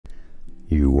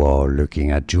You are looking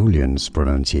at Julian's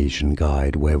pronunciation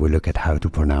guide, where we look at how to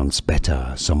pronounce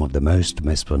better some of the most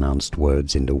mispronounced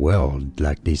words in the world,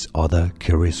 like this other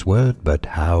curious word. But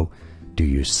how do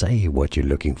you say what you're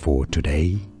looking for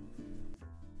today?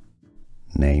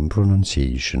 Name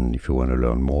pronunciation. If you want to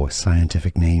learn more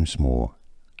scientific names, more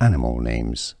animal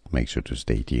names, make sure to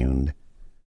stay tuned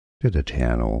to the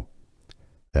channel.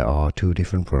 There are two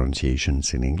different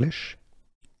pronunciations in English.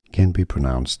 Can be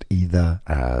pronounced either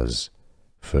as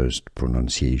first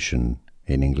pronunciation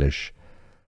in English,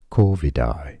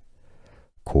 Corvidae,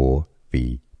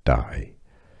 Corvidae.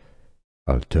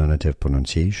 Alternative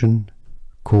pronunciation,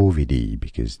 Corvidae,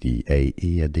 because the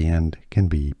AE at the end can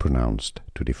be pronounced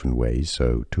two different ways,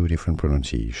 so two different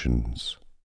pronunciations.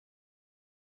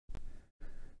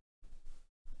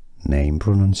 Name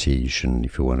pronunciation.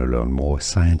 If you want to learn more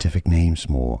scientific names,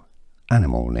 more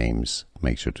animal names,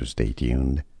 make sure to stay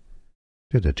tuned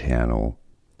to the channel.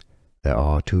 There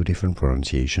are two different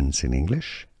pronunciations in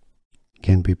English.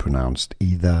 Can be pronounced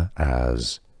either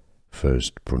as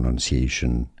first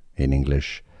pronunciation in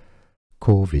English,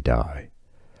 Corvidae,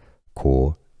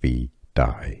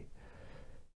 Corvidae.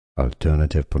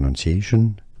 Alternative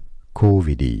pronunciation,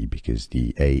 Corvidae, because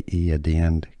the AE at the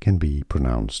end can be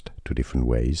pronounced two different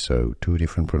ways, so two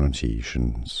different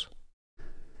pronunciations.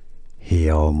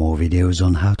 Here are more videos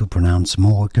on how to pronounce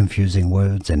more confusing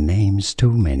words and names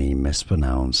too many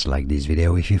mispronounced. Like this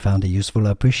video if you found it useful.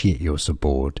 I appreciate your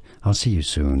support. I'll see you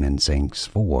soon and thanks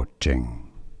for watching.